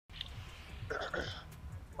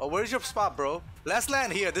Oh, where's your spot, bro? Let's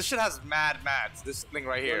land here. This shit has mad mats. This thing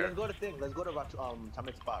right here. Let's go to thing. Let's go to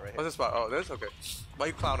Tommy's spot right here. What's this spot? Oh, this? Okay. Why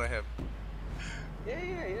you clowning him? Yeah.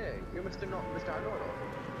 You're Mr. Know-It-All.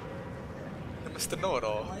 Mr.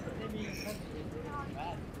 Know-It-All.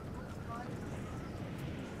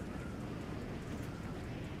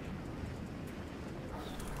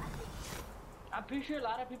 I'm pretty sure a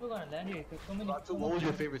lot of people are gonna land here because so many. What was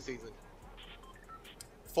your favorite season?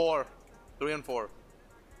 4. 3 and 4.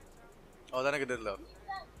 Oh, that nigga did love.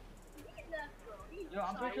 Yo,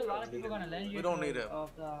 I'm pretty sure a lot of people are gonna land here. We don't need him. Of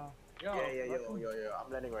the... Yo, Yo.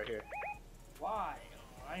 I'm landing right here. Why?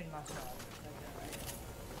 I'm not sure.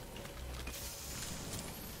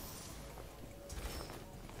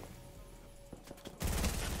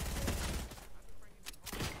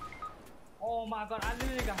 Oh my god, I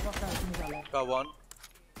literally got fucked out as soon as I left. Got one.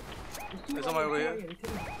 There's somebody over here.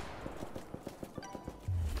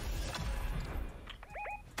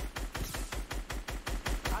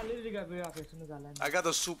 I literally got way off as soon as I landed. I got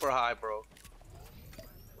the super high, bro.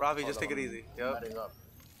 Ravi, just take it easy. Yep.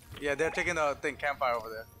 Yeah, they're taking the thing, campfire over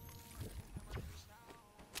there.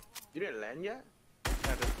 You didn't land yet?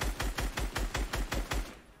 I did.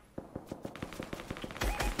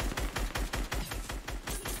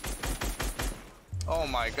 Oh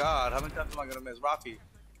my god, how many times am I gonna miss? Rafi,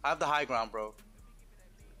 I have the high ground, bro.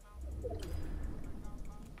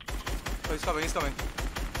 Oh, he's coming.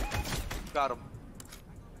 Got him.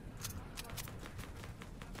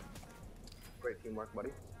 Great teamwork,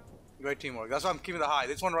 buddy. Great teamwork. That's why I'm keeping the high.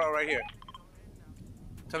 This one right here.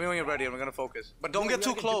 Tell me when you're ready and we're gonna focus. But don't get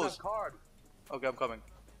too close. Okay, I'm coming.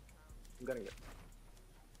 I'm getting it.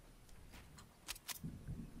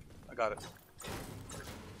 I got it.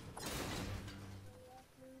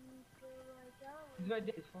 He's right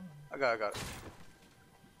there, it's fine. I got it.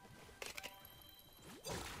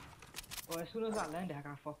 Oh, as soon as I landed, I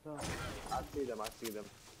got fucked up. I see them.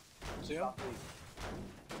 See him?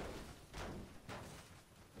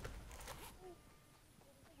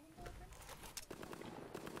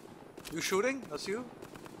 You shooting? That's you?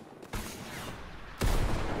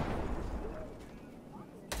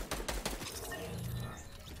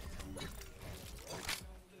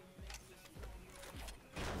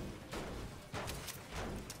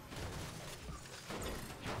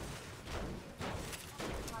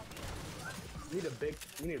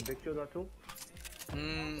 You need a big shield or two?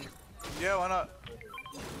 Yeah, why not?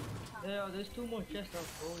 Yeah, there's 2 more chests up.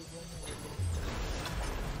 Oh,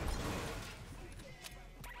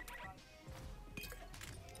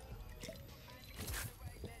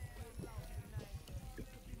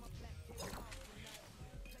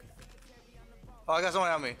 Oh, I got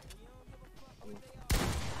someone on me.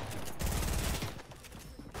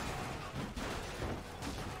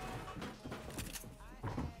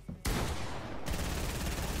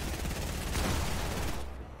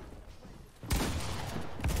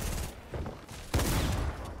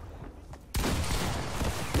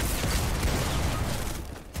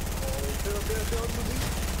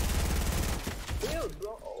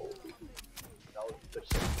 Bro. Oh. That was good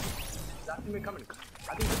shit. That's him coming.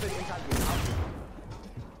 I think he's inside you now.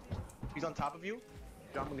 He's on top of you.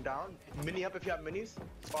 Dropping down. Mini up if you have minis.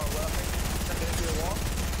 As far away. Step into the wall.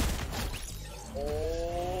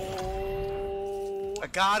 Oh. I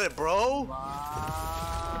got it, bro.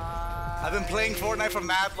 I've been playing Fortnite for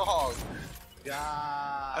mad long.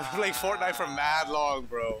 I've been playing Fortnite for mad long,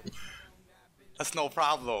 bro. That's no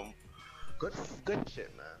problem. Good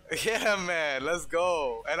shit, man. Yeah, man, let's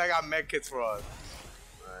go. And I got med kits for us.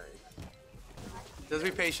 Alright. Just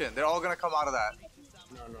be patient. They're all gonna come out of that.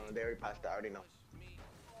 No, they already passed that. I already know.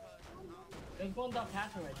 There's one down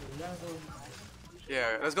castle right there. You gotta go.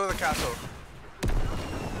 Yeah, let's go to the castle.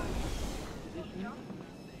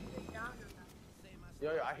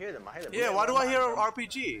 Yo, I hear them. Yeah, why do I hear an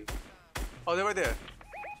RPG? Oh, they're right there.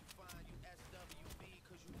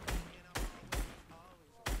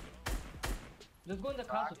 Let's go in the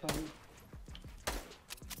castle, probably.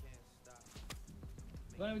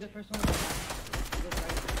 Gonna be the first one.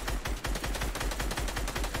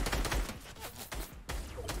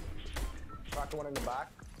 Cracked one in the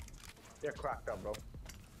back. They're cracked up, bro.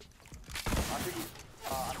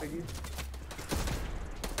 RPG.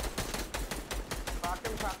 Cracked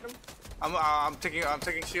him. I'm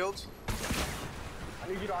taking shields. I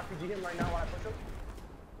need you to RPG him right now while I push him.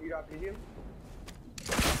 I need you to RPG him.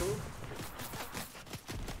 2.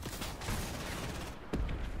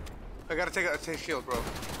 I gotta take shield, bro.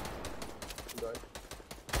 Good.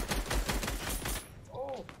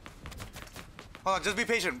 Oh. Hold on, just be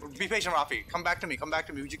patient. Be patient, Rafi. Come back to me.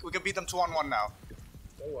 We can beat them 2-on-1 now.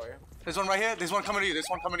 Don't worry. This one right here. This one coming to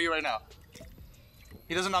you. Right now.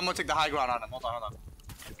 He doesn't know I'm gonna take the high ground on him. Hold on, hold on.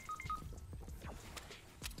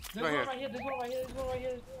 There's Right one here. right here, there's one right here, there's one right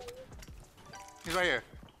here. He's right here.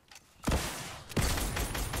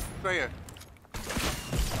 Right here.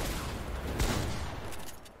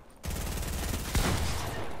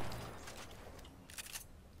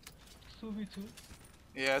 2v2.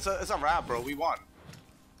 Yeah, it's a wrap, bro. We won.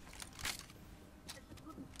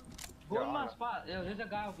 Go in my spot. Yo, there's a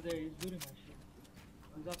guy over there. He's looting my shit.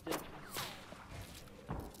 He's up there.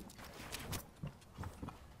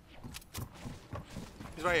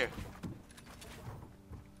 He's right here.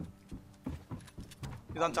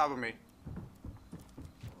 He's on top of me.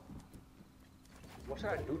 What should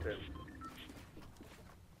I do to him?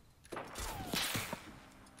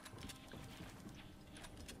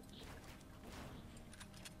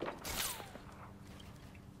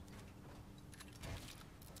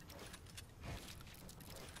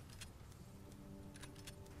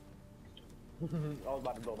 I was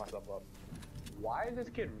about to blow myself up. Why is this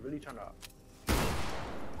kid really trying to...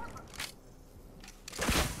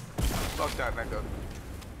 Fuck that, nigga.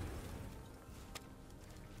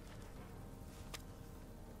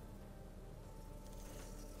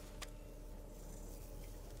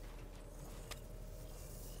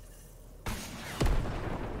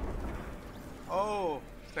 Oh,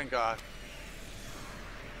 thank God.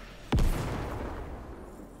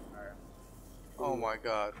 Oh my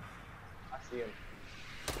God. I see him.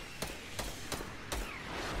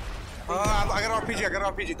 I got an RPG, I got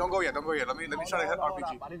an RPG. Don't go yet, don't go yet. Let me try to hit Hold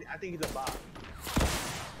RPG. up. I think he's a bot.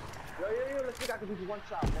 Yo, let's take out the one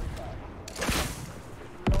shot.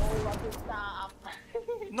 No, I can stop.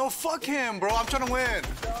 No, fuck him, bro. I'm trying to win.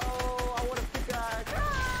 No, I want to pick out.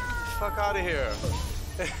 Fuck out of here.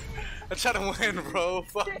 I'm trying to win, bro.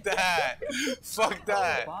 Fuck that. Fuck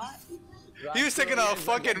that. He was taking a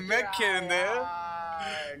fucking mech kit in there.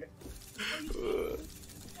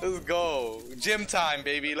 Let's go. Gym time,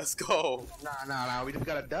 baby. Let's go. Nah. We just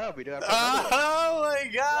got a dub. We just got Oh my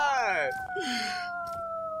God.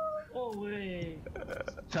 Oh, wait.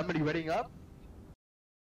 Somebody readying up?